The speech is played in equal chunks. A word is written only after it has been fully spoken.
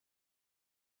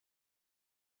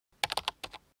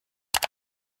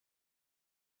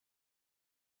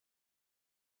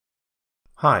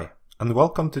Hi, and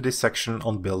welcome to this section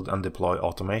on Build and Deploy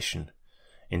Automation.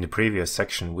 In the previous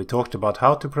section, we talked about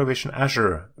how to provision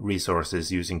Azure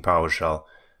resources using PowerShell.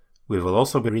 We will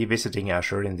also be revisiting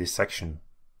Azure in this section.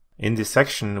 In this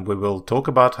section, we will talk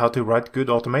about how to write good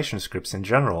automation scripts in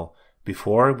general,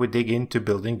 before we dig into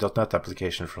building .NET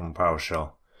applications from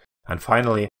PowerShell. And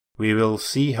finally, we will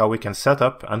see how we can set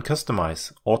up and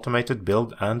customize automated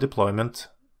build and deployment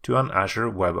to an Azure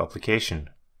web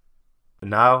application.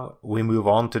 Now we move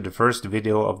on to the first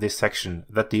video of this section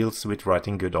that deals with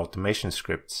writing good automation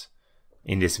scripts.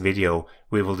 In this video,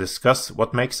 we will discuss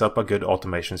what makes up a good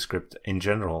automation script in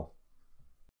general.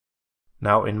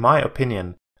 Now, in my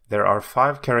opinion, there are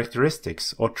 5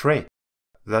 characteristics or traits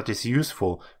that is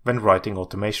useful when writing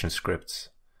automation scripts.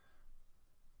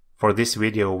 For this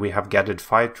video, we have gathered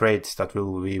 5 traits that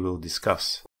we will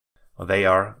discuss. They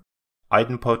are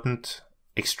Idempotent,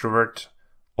 Extrovert,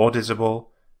 Auditable,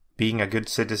 being a good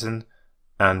citizen,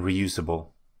 and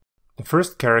reusable. The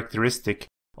first characteristic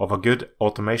of a good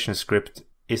automation script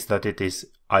is that it is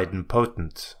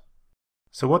idempotent.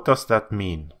 So what does that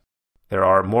mean? There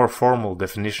are more formal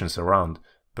definitions around,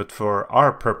 but for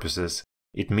our purposes,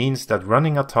 it means that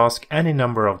running a task any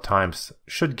number of times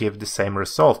should give the same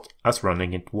result as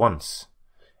running it once.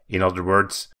 In other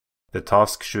words, the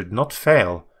task should not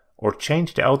fail or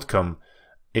change the outcome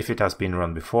if it has been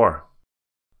run before.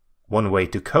 One way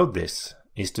to code this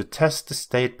is to test the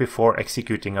state before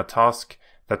executing a task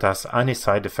that has any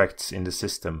side effects in the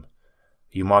system.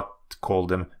 You might call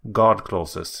them guard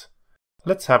clauses.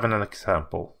 Let's have an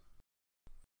example.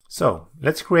 So,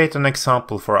 let's create an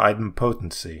example for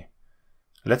idempotency.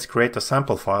 Let's create a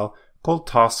sample file called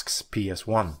tasks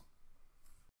ps1.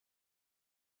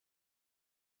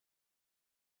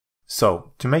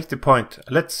 So, to make the point,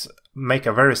 let's make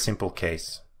a very simple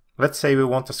case. Let's say we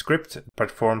want a script that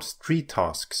performs 3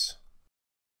 tasks.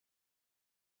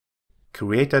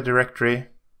 Create a directory,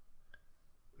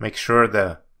 make sure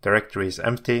the directory is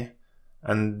empty,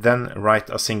 and then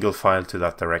write a single file to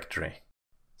that directory.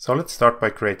 So let's start by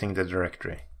creating the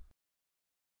directory.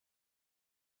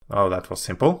 Oh, that was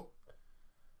simple.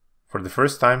 For the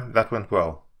first time, that went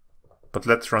well. But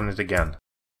let's run it again.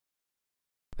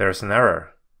 There's an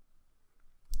error.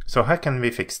 So how can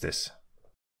we fix this?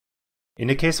 In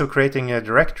the case of creating a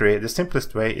directory, the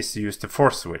simplest way is to use the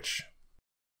for switch.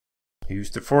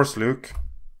 Use the for loop.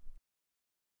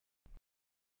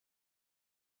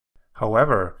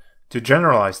 However, to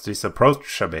generalize this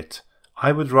approach a bit,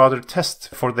 I would rather test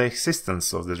for the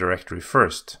existence of the directory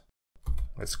first.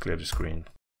 Let's clear the screen.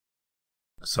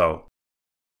 So,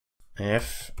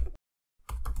 if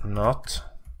not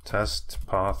test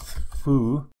path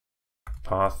foo,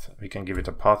 path, we can give it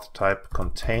a path type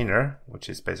container, which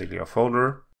is basically a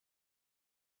folder.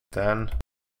 Then,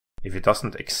 if it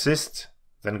doesn't exist,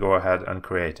 then go ahead and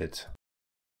create it.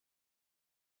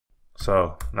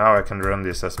 So, now I can run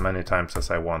this as many times as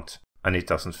I want, and it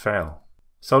doesn't fail.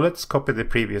 So let's copy the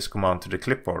previous command to the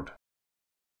clipboard.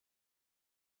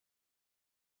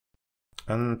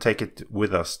 And take it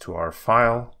with us to our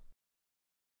file,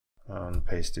 and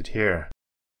paste it here.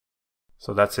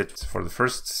 So that's it for the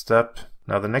first step.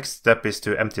 Now the next step is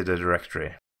to empty the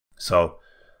directory. So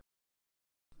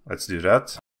let's do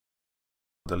that.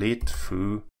 Delete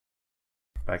foo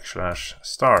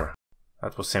 /star.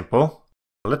 That was simple.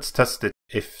 Let's test it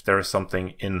if there is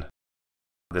something in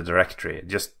the directory.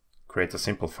 Just create a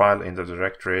simple file in the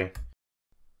directory.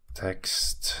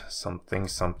 Text something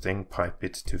something, pipe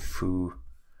it to foo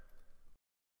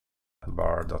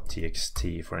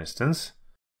bar.txt, for instance.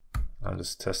 And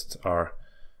just test our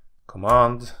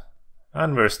command,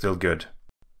 and we're still good.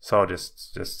 So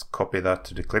just copy that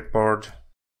to the clipboard.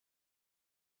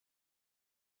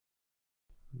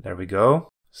 There we go.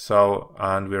 So,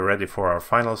 and we're ready for our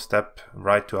final step.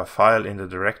 Write to a file in the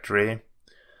directory.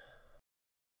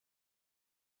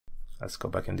 Let's go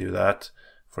back and do that.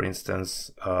 For instance,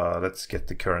 let's get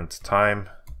the current time.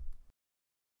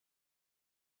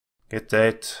 Get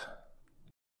date.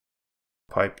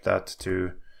 Pipe that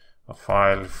to a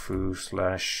file foo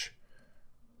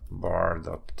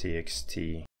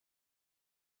 /bar.txt,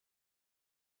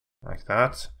 like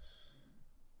that,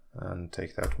 and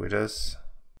take that with us.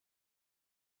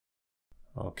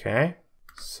 Okay,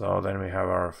 so then we have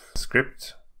our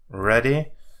script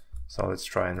ready. So let's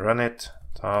try and run it.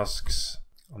 Tasks,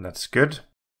 and that's good.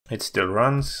 It still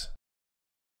runs.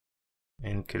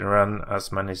 It can run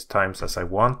as many times as I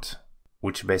want,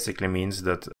 which basically means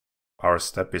that our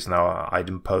step is now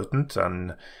idempotent,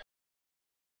 and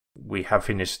we have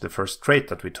finished the first trait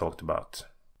that we talked about.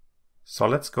 So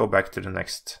let's go back to the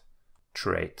next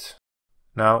trait.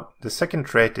 Now, the second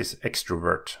trait is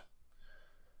extrovert.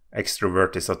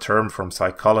 Extrovert is a term from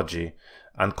psychology,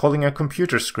 and calling a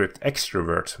computer script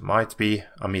extrovert might be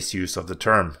a misuse of the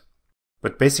term.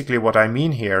 But basically what I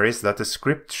mean here is that the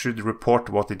script should report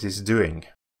what it is doing.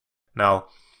 Now,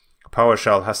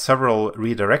 PowerShell has several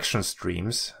redirection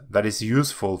streams that is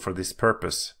useful for this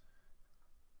purpose.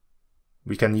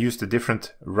 We can use the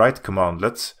different write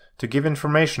commandlets to give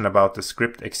information about the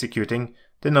script executing,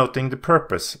 denoting the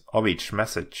purpose of each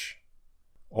message.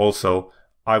 Also,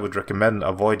 I would recommend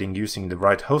avoiding using the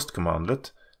write host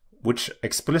commandlet, which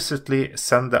explicitly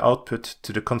send the output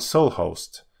to the console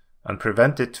host and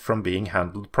prevent it from being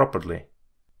handled properly.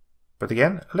 But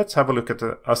again, let's have a look at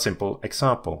a simple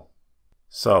example.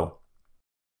 So,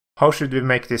 how should we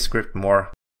make this script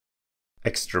more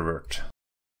extrovert?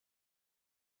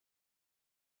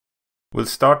 We'll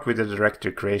start with the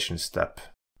directory creation step.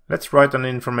 Let's write an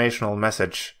informational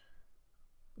message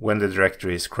when the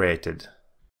directory is created.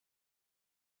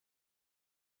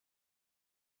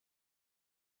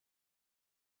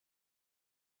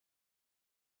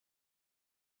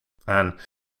 And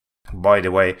by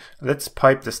the way, let's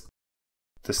pipe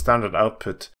the standard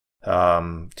output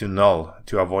to null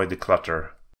to avoid the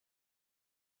clutter.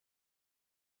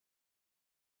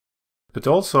 But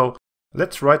also,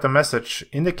 let's write a message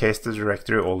in the case the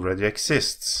directory already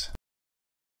exists.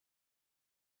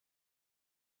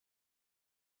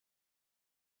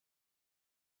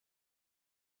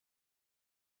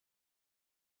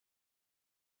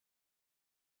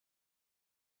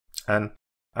 And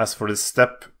as for the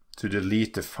step to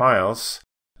delete the files,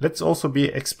 let's also be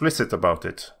explicit about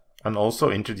it and also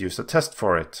introduce a test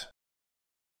for it.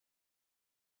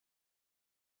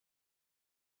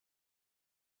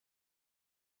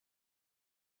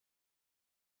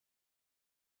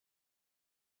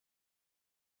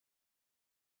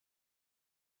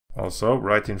 Also,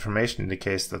 write information in the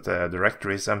case that the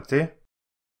directory is empty.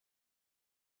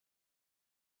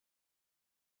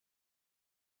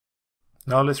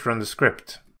 Now let's run the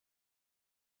script.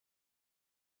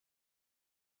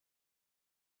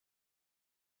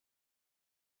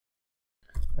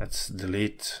 Let's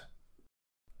delete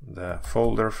the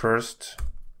folder first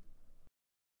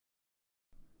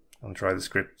and try the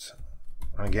script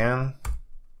again.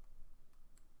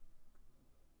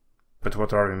 But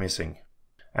what are we missing?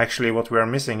 Actually, what we are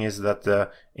missing is that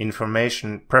the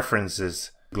information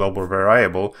preferences global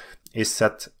variable is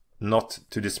set not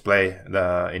to display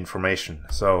the information.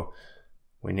 So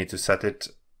we need to set it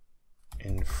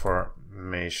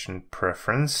information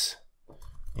preference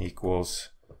equals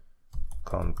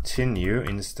continue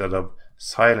instead of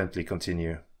silently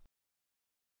continue.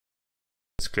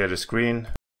 Let's clear the screen.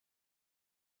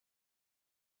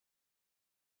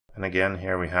 And again,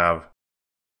 here we have,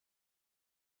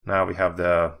 now we have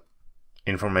the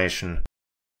information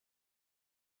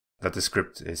that the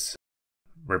script is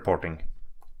reporting.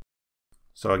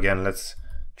 So again, let's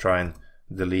try and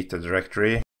delete the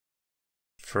directory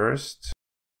first,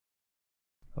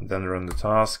 and then run the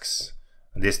tasks.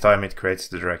 And this time it creates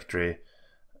the directory,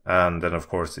 and then of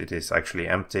course it is actually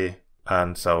empty,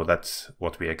 and so that's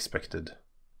what we expected.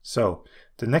 So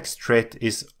the next trait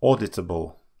is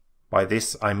auditable. By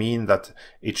this I mean that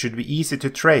it should be easy to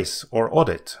trace or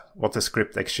audit what the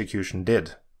script execution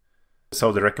did.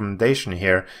 So the recommendation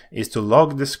here is to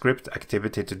log the script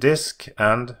activity to disk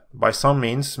and, by some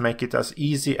means, make it as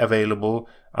easy available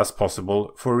as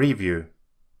possible for review.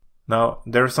 Now,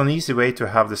 there's an easy way to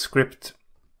have the script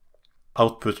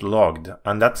output logged,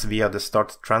 and that's via the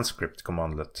start transcript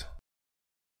commandlet.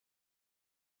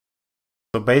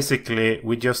 So basically,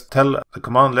 we just tell the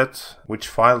commandlet which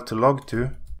file to log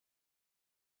to,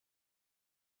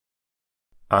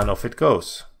 and off it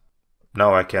goes.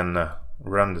 Now I can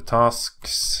run the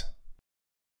tasks,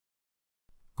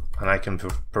 and I can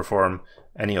perform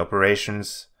any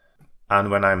operations,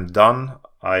 and when I'm done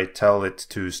I tell it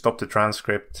to stop the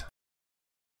transcript,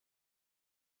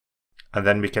 and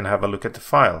then we can have a look at the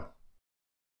file.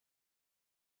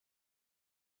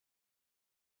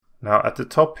 Now at the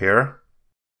top here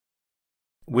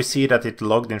we see that it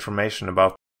logged information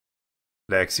about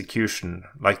the execution,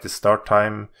 like the start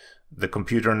time, the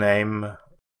computer name,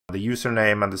 the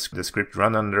username and the script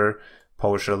run under,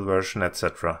 PowerShell version,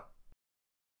 etc.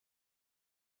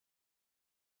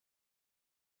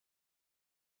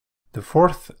 The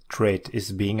fourth trait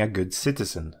is being a good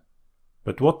citizen.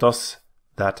 But what does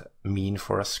that mean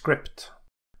for a script?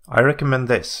 I recommend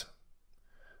this.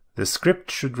 The script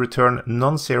should return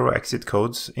non-zero exit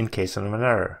codes in case of an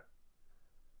error.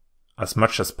 As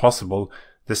much as possible,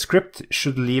 the script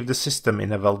should leave the system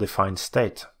in a well-defined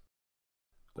state.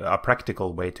 A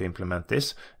practical way to implement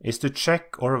this is to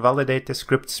check or validate the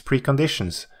script's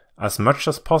preconditions as much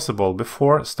as possible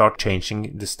before start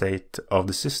changing the state of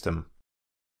the system.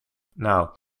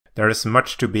 Now, there is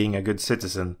much to being a good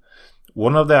citizen.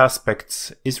 One of the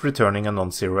aspects is returning a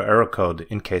non-zero error code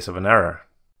in case of an error.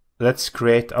 Let's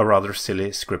create a rather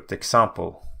silly script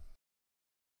example.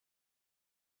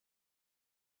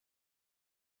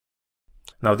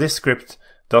 Now this script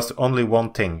does only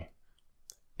one thing.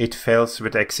 It fails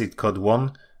with exit code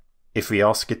 1 if we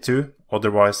ask it to,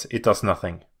 otherwise it does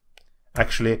nothing.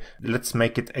 Actually, let's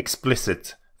make it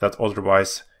explicit that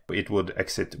otherwise it would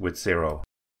exit with 0.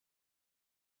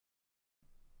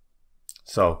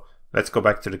 So let's go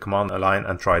back to the command line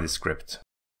and try the script.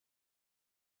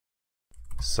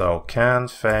 So can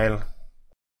fail.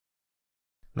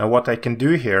 Now what I can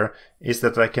do here is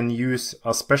that I can use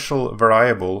a special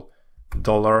variable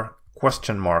 $?,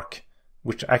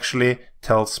 which actually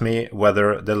tells me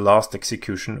whether the last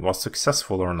execution was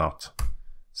successful or not.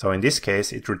 So in this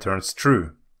case it returns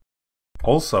true.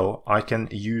 Also I can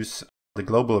use the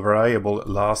global variable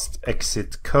last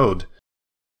exit code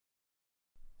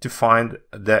to find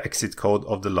the exit code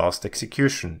of the last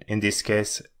execution. In this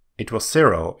case it was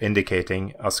 0,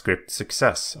 indicating a script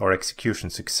success or execution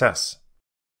success.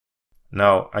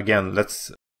 Now again,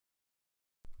 let's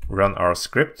run our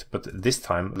script, but this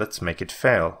time let's make it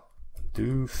fail.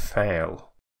 Do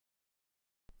fail.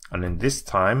 And in this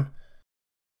time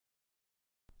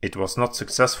it was not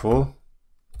successful,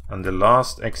 and the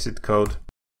last exit code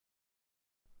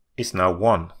is now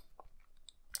 1,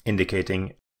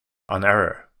 indicating an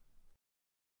error.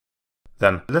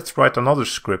 Then let's write another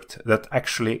script that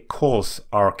actually calls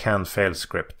our can fail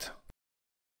script.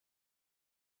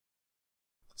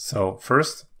 So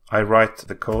first I write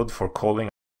the code for calling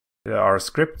our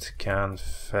script can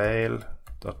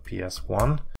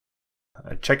fail.ps1.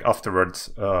 Check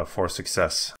afterwards for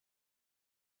success.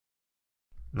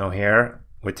 Now here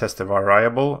we test the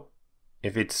variable.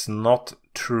 If it's not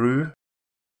true,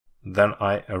 then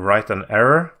I write an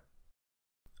error,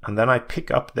 and then I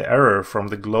pick up the error from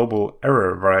the global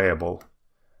error variable.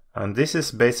 And this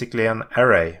is basically an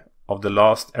array of the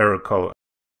last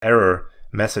error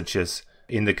messages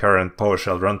in the current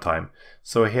PowerShell runtime.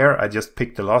 So here I just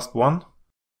pick the last one,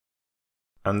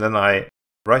 and then I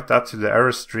write that to the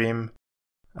error stream,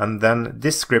 and then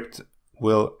this script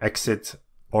will exit,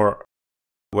 or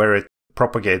where it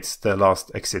propagates the last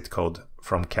exit code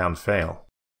from can fail.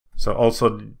 So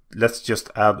also let's just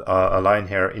add a line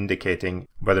here indicating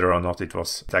whether or not it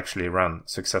was actually run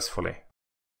successfully.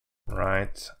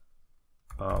 Right,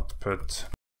 output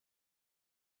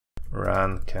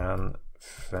ran can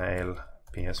fail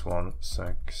PS1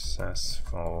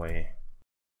 successfully.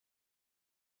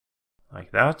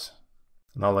 Like that.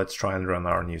 Now let's try and run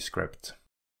our new script.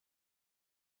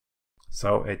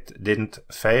 So it didn't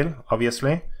fail,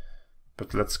 obviously,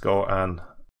 but let's go and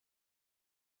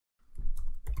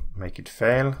make it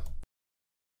fail.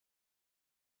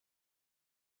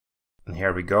 And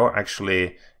here we go.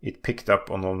 Actually, it picked up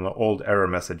on an old error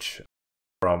message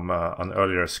from an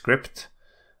earlier script,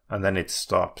 and then it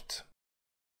stopped.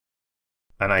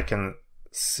 And I can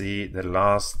see the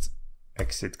last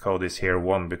exit code is here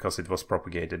 1 because it was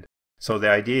propagated. So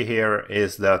the idea here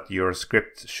is that your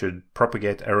script should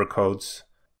propagate error codes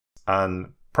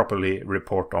and properly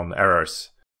report on errors.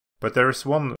 But there is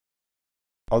one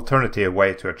alternative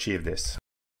way to achieve this.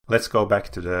 Let's go back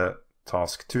to the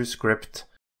task 2 script.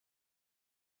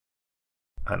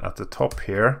 And at the top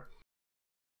here,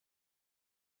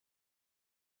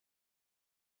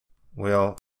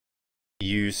 we'll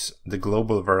use the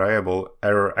global variable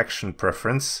error action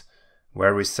preference,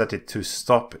 where we set it to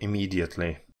stop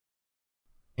immediately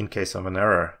in case of an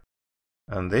error.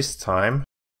 And this time,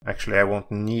 actually I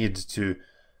won't need to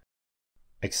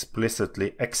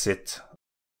explicitly exit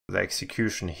the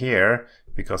execution here,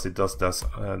 because it does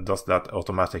that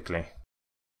automatically.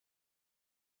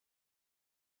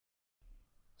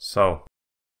 So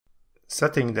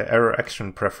setting the error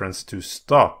action preference to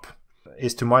stop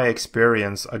is, to my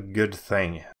experience, a good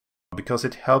thing, because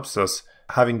it helps us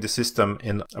having the system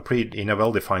in a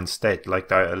well-defined state,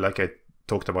 like I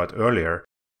talked about earlier.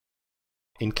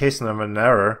 In case of an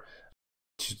error,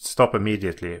 it should stop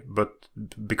immediately, but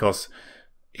because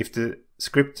if the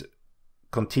script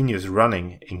continues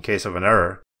running in case of an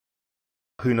error,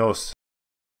 who knows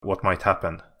what might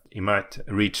happen? It might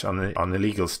reach an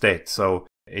illegal state, so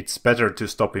it's better to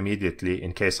stop immediately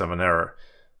in case of an error.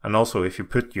 And also, if you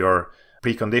put your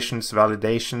preconditions,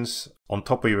 validations on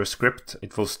top of your script,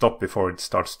 it will stop before it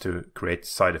starts to create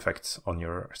side effects on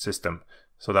your system.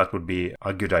 So that would be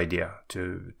a good idea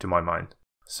to my mind.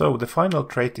 So the final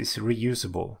trait is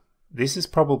reusable. This is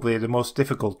probably the most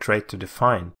difficult trait to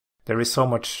define. There is so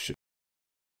much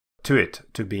to it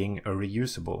to being a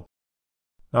reusable.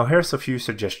 Now here's a few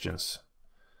suggestions.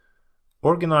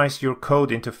 Organize your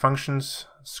code into functions,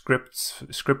 scripts,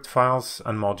 script files,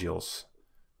 and modules.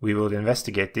 We will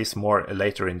investigate this more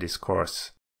later in this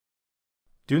course.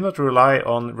 Do not rely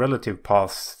on relative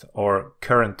paths or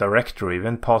current directory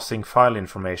when passing file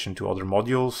information to other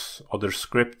modules, other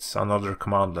scripts, and other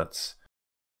commandlets.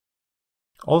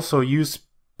 Also use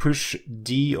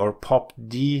pushd or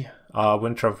popd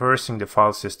when traversing the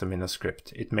file system in a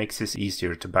script. It makes this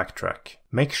easier to backtrack.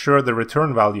 Make sure the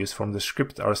return values from the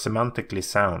script are semantically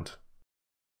sound.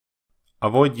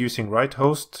 Avoid using write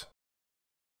host,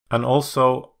 and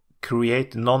also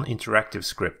create non-interactive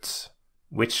scripts,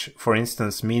 which for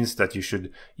instance means that you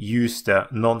should use the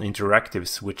non-interactive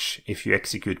switch if you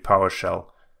execute PowerShell.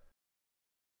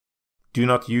 Do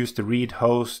not use the read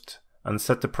host, and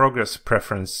set the progress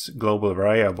preference global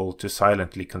variable to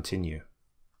silently continue.